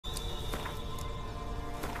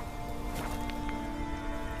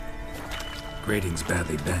Grating's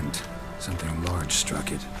badly bent. Something large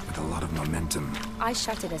struck it, with a lot of momentum. I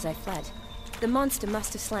shut it as I fled. The monster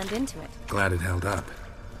must have slammed into it. Glad it held up.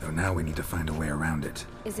 Though now we need to find a way around it.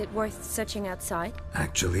 Is it worth searching outside?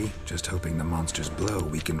 Actually, just hoping the monster's blow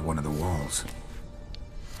weakened one of the walls.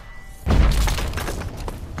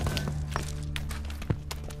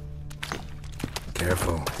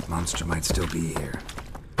 Careful, monster might still be here.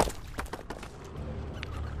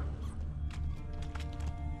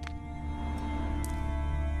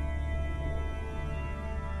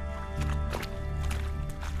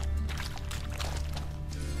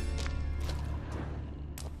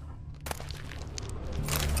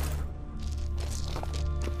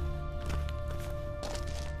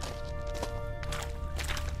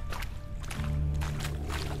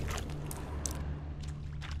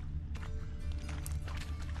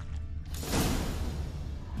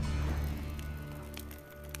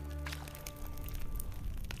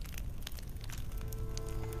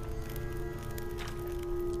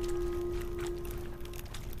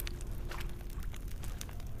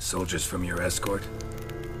 Soldiers from your escort?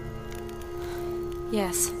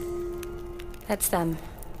 Yes. That's them.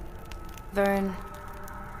 Vern,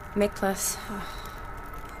 Miklas. Oh,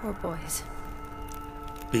 poor boys.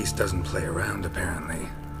 Beast doesn't play around, apparently.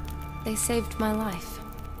 They saved my life.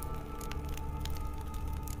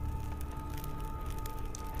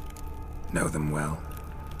 Know them well?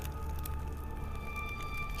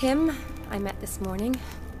 Him, I met this morning.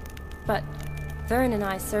 But Vern and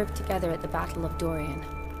I served together at the Battle of Dorian.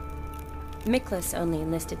 Miklas only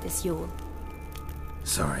enlisted this Yule.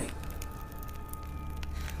 Sorry.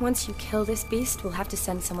 Once you kill this beast, we'll have to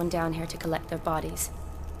send someone down here to collect their bodies.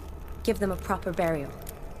 Give them a proper burial.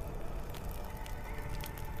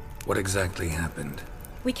 What exactly happened?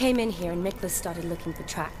 We came in here and Miklas started looking for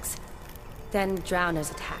tracks. Then drowners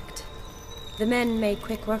attacked. The men made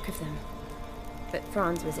quick work of them. But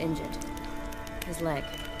Franz was injured. His leg.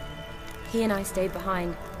 He and I stayed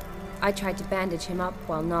behind. I tried to bandage him up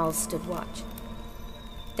while Nals stood watch.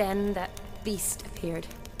 Then that beast appeared.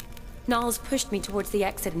 Nals pushed me towards the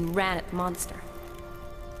exit and ran at the monster.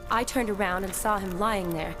 I turned around and saw him lying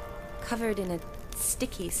there, covered in a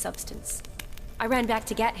sticky substance. I ran back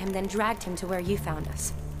to get him, then dragged him to where you found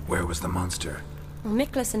us. Where was the monster? Well,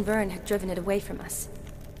 Miklas and Vern had driven it away from us.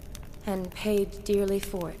 And paid dearly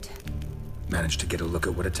for it. Managed to get a look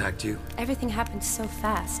at what attacked you? Everything happened so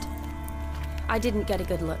fast. I didn't get a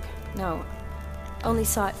good look, no. Only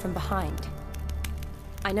saw it from behind.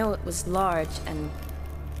 I know it was large and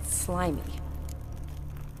slimy.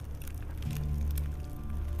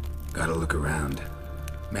 Gotta look around.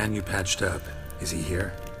 Man you patched up, is he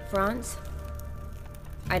here? Franz?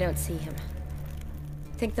 I don't see him.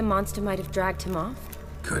 Think the monster might have dragged him off?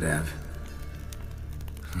 Could have.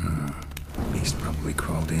 Beast probably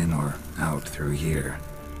crawled in or out through here.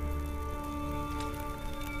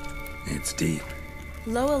 It's deep.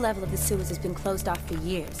 Lower level of the sewers has been closed off for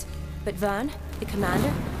years. But Vern, the commander,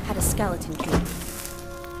 had a skeleton key.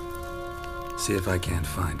 See if I can't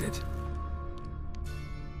find it.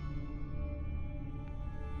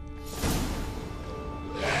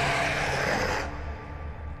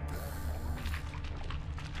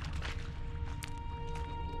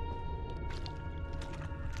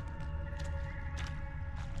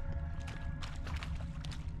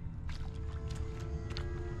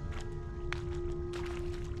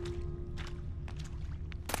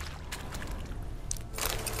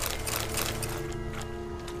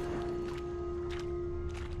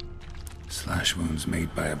 Slash wounds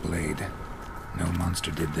made by a blade. No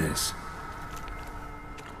monster did this.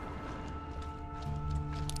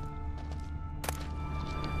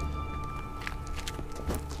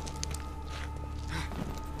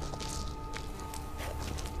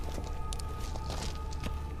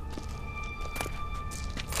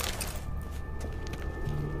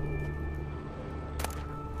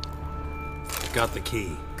 Got the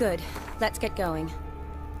key. Good. Let's get going.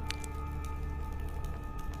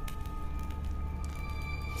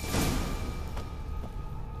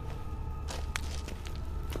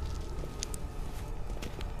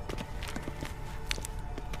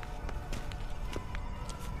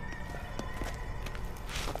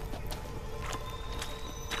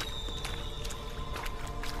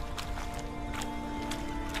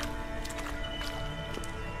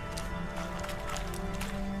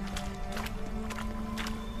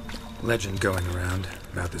 Legend going around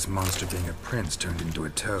about this monster being a prince turned into a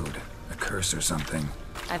toad. A curse or something.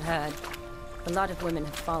 I've heard. A lot of women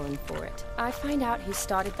have fallen for it. I find out who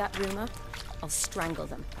started that rumor, I'll strangle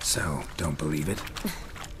them. So, don't believe it?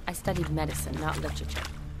 I studied medicine, not literature.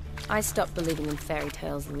 I stopped believing in fairy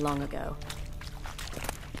tales long ago.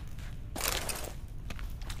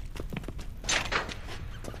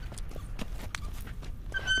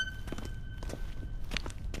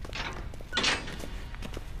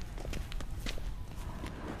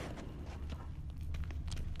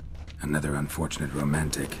 Another unfortunate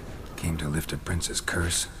romantic. Came to lift a prince's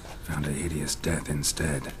curse, found a hideous death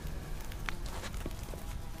instead.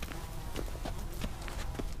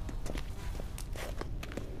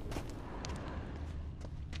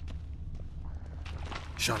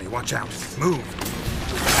 Shawnee, watch out! Move!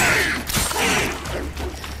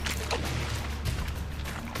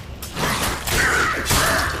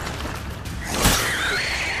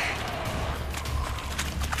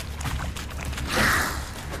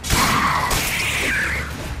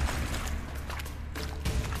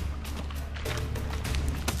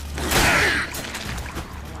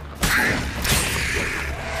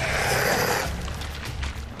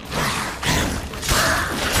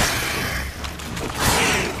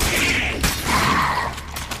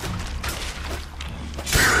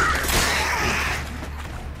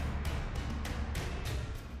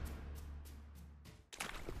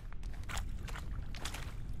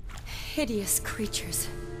 Hideous creatures.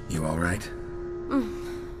 You all right?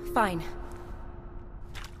 Fine.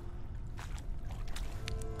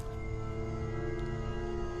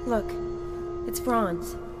 Look, it's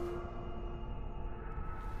Franz.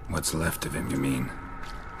 What's left of him, you mean?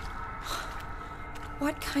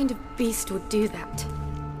 What kind of beast would do that?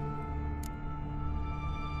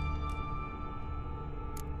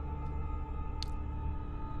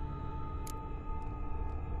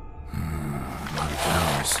 A lot of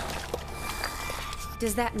flowers.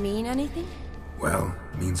 Does that mean anything? Well,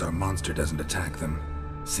 means our monster doesn't attack them.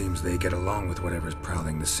 Seems they get along with whatever's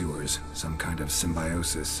prowling the sewers. Some kind of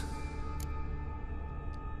symbiosis.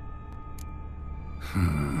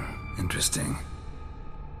 Interesting.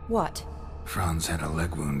 What? Franz had a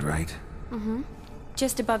leg wound, right?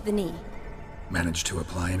 Just above the knee. Managed to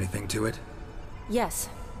apply anything to it? Yes,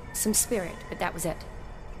 some spirit, but that was it.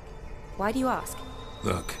 Why do you ask?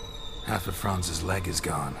 Look, half of Franz's leg is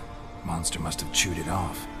gone. Monster must have chewed it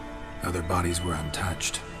off. Other bodies were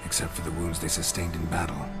untouched, except for the wounds they sustained in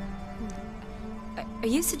battle. Are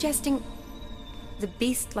you suggesting the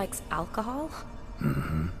beast likes alcohol?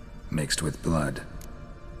 Mixed with blood.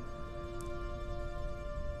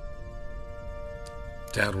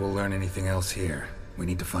 Doubt we'll learn anything else here. We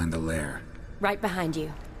need to find the lair. Right behind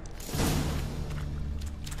you.